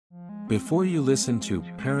Before you listen to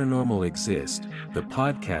Paranormal Exist, the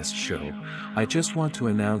podcast show, I just want to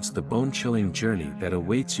announce the bone-chilling journey that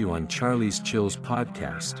awaits you on Charlie's Chills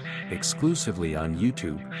podcast, exclusively on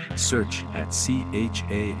YouTube. Search at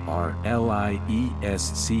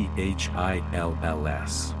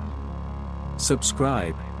CHARLIESCHILLS.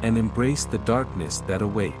 Subscribe, and embrace the darkness that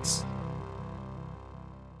awaits.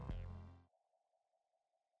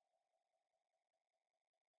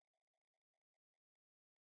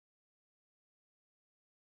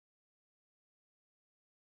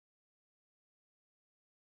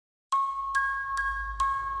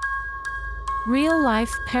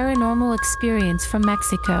 Real-life paranormal experience from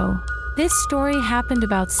Mexico. This story happened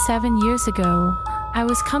about 7 years ago. I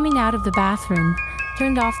was coming out of the bathroom,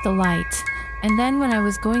 turned off the light, and then when I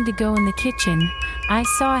was going to go in the kitchen, I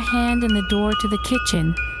saw a hand in the door to the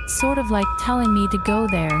kitchen, sort of like telling me to go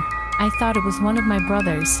there. I thought it was one of my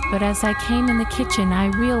brothers, but as I came in the kitchen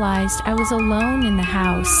I realized I was alone in the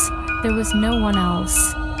house. There was no one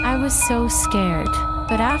else. I was so scared.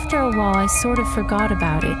 But after a while I sort of forgot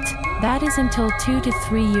about it. That is until 2 to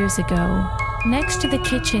 3 years ago. Next to the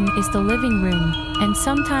kitchen is the living room, and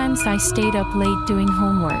sometimes I stayed up late doing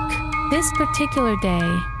homework. This particular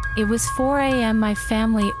day, it was 4 a.m. My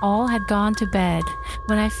family all had gone to bed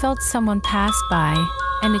when I felt someone pass by,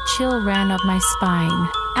 and a chill ran up my spine.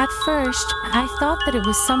 At first, I thought that it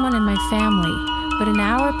was someone in my family, but an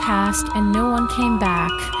hour passed and no one came back,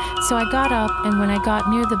 so I got up, and when I got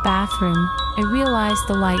near the bathroom, I realized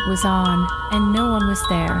the light was on, and no one was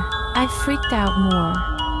there. I freaked out more.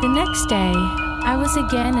 The next day, I was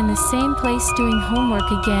again in the same place doing homework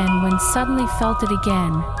again when suddenly felt it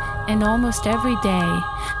again, and almost every day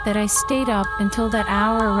that I stayed up until that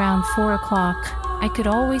hour around 4 o'clock, I could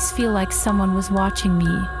always feel like someone was watching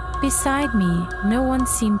me. Beside me, no one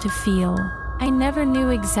seemed to feel. I never knew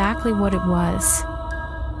exactly what it was.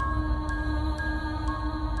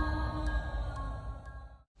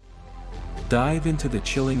 Dive into the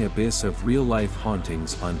chilling abyss of real-life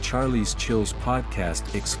hauntings on Charlie's Chills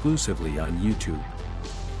podcast exclusively on YouTube.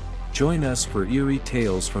 Join us for eerie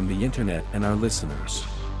tales from the internet and our listeners.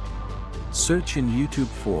 Search in YouTube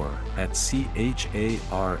for at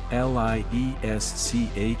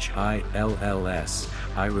CHARLIESCHILLS.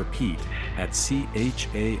 I repeat, at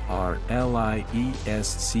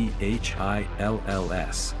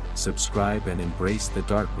CHARLIESCHILLS. Subscribe and embrace the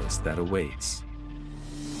darkness that awaits.